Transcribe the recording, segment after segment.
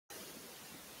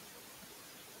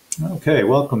Okay,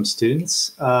 welcome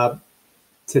students.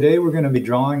 Today we're going to be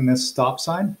drawing this stop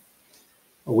sign.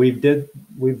 We've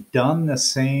done the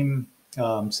same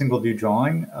single view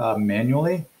drawing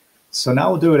manually. So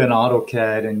now we'll do it in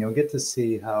AutoCAD and you'll get to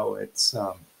see how it's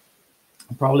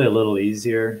probably a little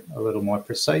easier, a little more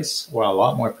precise, well, a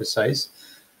lot more precise,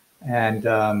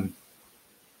 and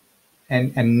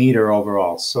neater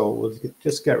overall. So we'll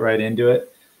just get right into it.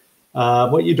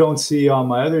 What you don't see on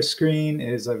my other screen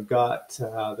is I've got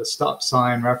the stop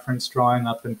sign reference drawing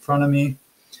up in front of me.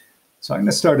 So I'm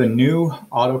going to start a new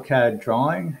AutoCAD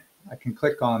drawing. I can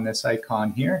click on this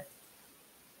icon here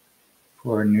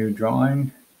for a new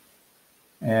drawing.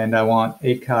 And I want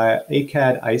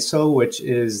AutoCAD ISO, which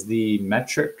is the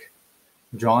metric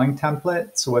drawing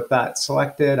template. So with that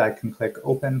selected, I can click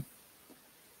open.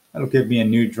 That'll give me a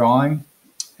new drawing.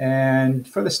 And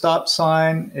for the stop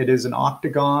sign, it is an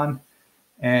octagon,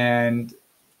 and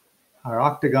our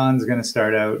octagon is going to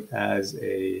start out as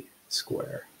a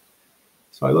square.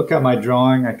 So I look at my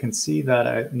drawing, I can see that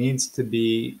it needs to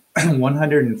be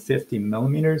 150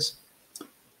 millimeters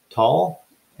tall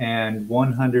and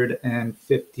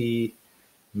 150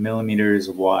 millimeters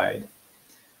wide.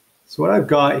 So what I've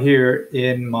got here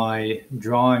in my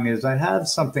drawing is I have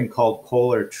something called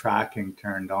polar tracking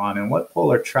turned on. And what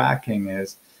polar tracking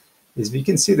is if you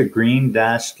can see the green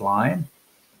dashed line,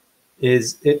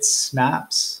 is it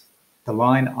snaps the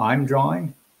line I'm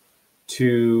drawing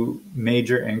to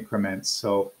major increments.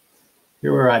 So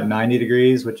here we're at 90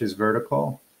 degrees, which is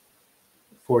vertical,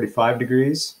 45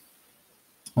 degrees,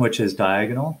 which is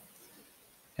diagonal,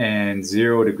 and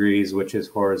 0 degrees, which is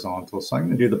horizontal. So I'm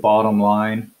going to do the bottom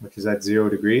line, which is at 0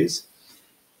 degrees.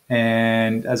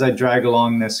 And as I drag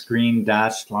along this green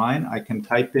dashed line, I can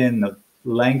type in the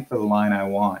length of the line I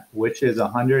want, which is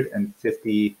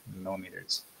 150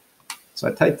 millimeters. So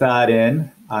I type that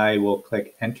in. I will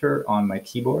click enter on my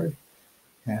keyboard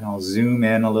and I'll zoom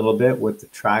in a little bit with the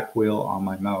track wheel on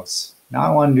my mouse. Now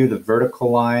I want to do the vertical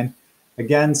line.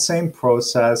 Again, same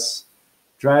process.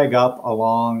 Drag up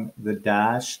along the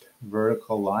dashed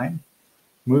vertical line.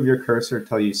 Move your cursor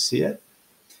till you see it.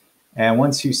 And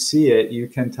once you see it, you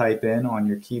can type in on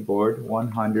your keyboard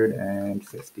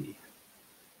 150.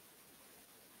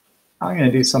 I'm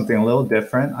going to do something a little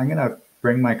different. I'm going to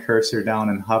bring my cursor down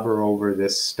and hover over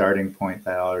this starting point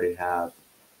that I already have.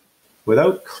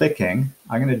 Without clicking,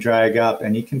 I'm going to drag up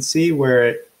and you can see where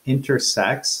it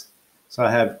intersects. So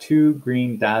I have two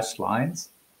green dashed lines.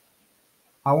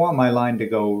 I want my line to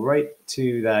go right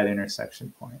to that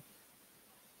intersection point.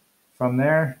 From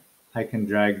there, I can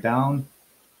drag down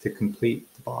to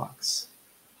complete the box.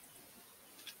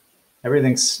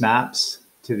 Everything snaps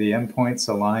to the endpoints,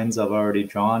 the lines I've already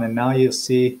drawn, and now you'll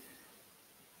see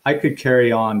I could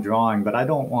carry on drawing, but I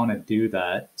don't want to do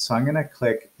that. So I'm going to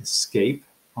click escape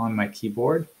on my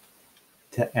keyboard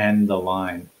to end the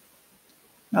line.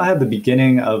 Now I have the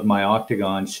beginning of my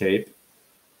octagon shape.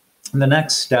 And the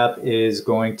next step is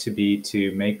going to be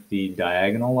to make the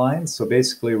diagonal lines. So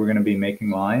basically we're going to be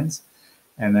making lines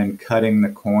and then cutting the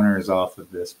corners off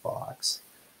of this box.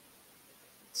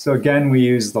 So again, we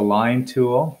use the line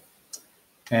tool,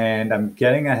 and I'm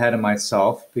getting ahead of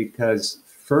myself because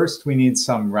first we need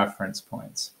some reference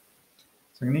points.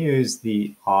 So I'm going to use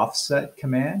the offset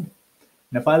command.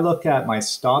 And if I look at my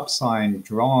stop sign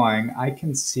drawing, I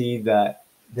can see that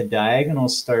the diagonal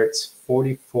starts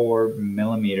 44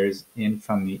 millimeters in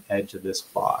from the edge of this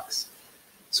box.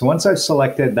 So once I've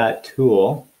selected that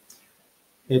tool,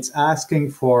 it's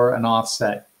asking for an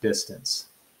offset distance.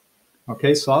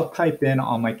 Okay, so I'll type in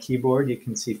on my keyboard, you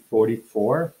can see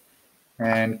 44,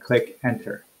 and click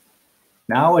enter.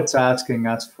 Now it's asking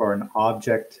us for an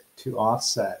object to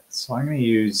offset. So I'm going to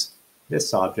use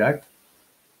this object,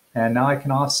 and now I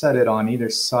can offset it on either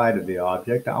side of the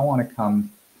object. I want to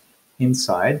come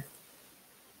inside.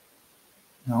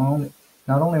 Not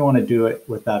only want to do it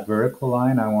with that vertical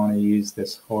line, I want to use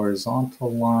this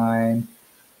horizontal line,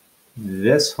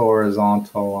 this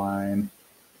horizontal line,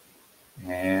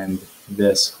 and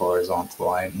this horizontal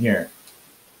line here.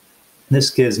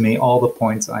 This gives me all the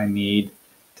points I need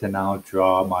to now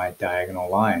draw my diagonal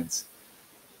lines.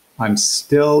 I'm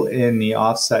still in the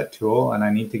offset tool and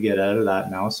I need to get out of that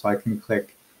now, so I can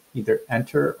click either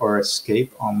enter or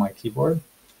escape on my keyboard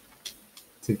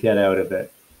to get out of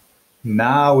it.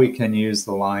 Now we can use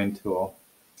the line tool,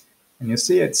 and you'll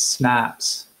see it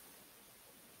snaps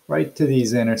right to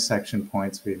these intersection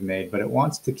points we've made, but it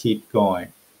wants to keep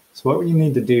going. So what you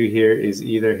need to do here is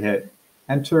either hit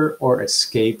enter or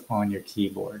escape on your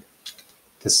keyboard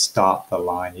to stop the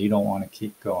line. You don't want to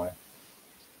keep going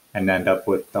and end up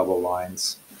with double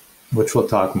lines, which we'll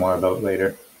talk more about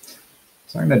later.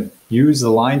 So I'm going to use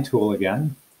the line tool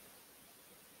again,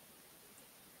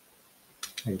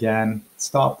 Again,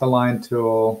 stop the line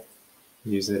tool,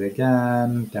 use it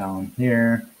again down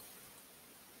here,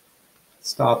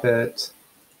 stop it,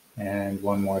 and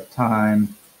one more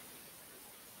time,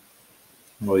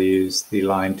 we'll use the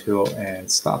line tool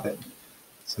and stop it.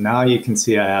 So now you can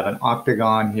see I have an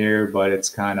octagon here, but it's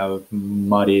kind of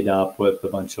muddied up with a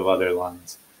bunch of other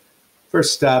lines.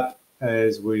 First step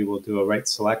is we will do a right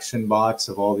selection box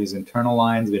of all these internal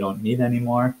lines we don't need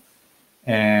anymore.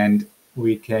 And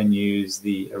we can use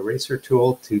the eraser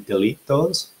tool to delete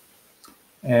those.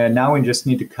 And now we just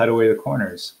need to cut away the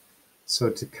corners. So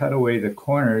to cut away the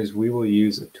corners, we will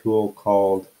use a tool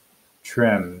called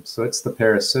trim. So it's the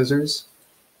pair of scissors.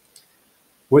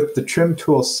 With the trim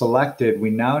tool selected, we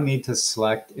now need to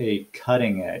select a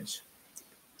cutting edge.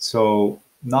 So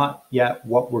not yet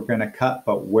what we're going to cut,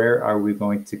 but where are we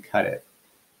going to cut it?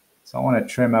 So I want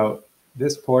to trim out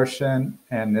this portion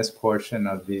and this portion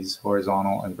of these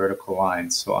horizontal and vertical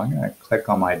lines. So I'm going to click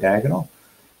on my diagonal.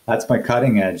 That's my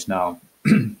cutting edge now.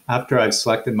 After I've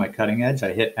selected my cutting edge,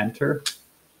 I hit enter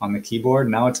on the keyboard.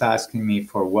 Now it's asking me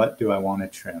for what do I want to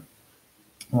trim.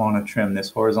 I want to trim this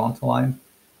horizontal line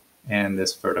and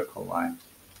this vertical line.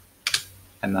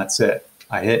 And that's it.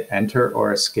 I hit enter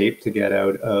or escape to get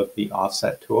out of the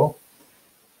offset tool.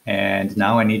 And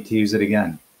now I need to use it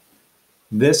again.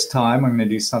 This time I'm going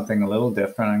to do something a little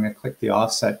different. I'm going to click the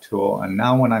offset tool. And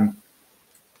now when I'm,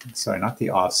 sorry, not the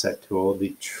offset tool,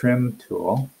 the trim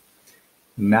tool.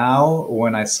 Now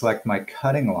when I select my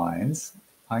cutting lines,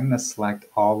 I'm going to select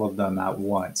all of them at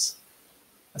once.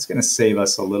 That's going to save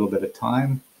us a little bit of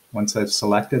time. Once I've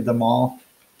selected them all,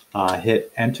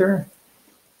 hit enter.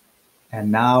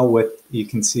 And now with, you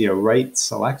can see a right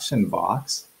selection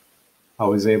box, I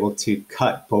was able to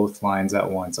cut both lines at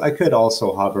once. I could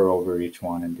also hover over each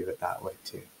one and do it that way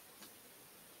too.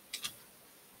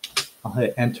 I'll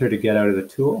hit enter to get out of the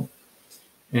tool.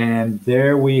 And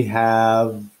there we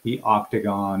have the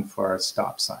octagon for our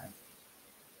stop sign.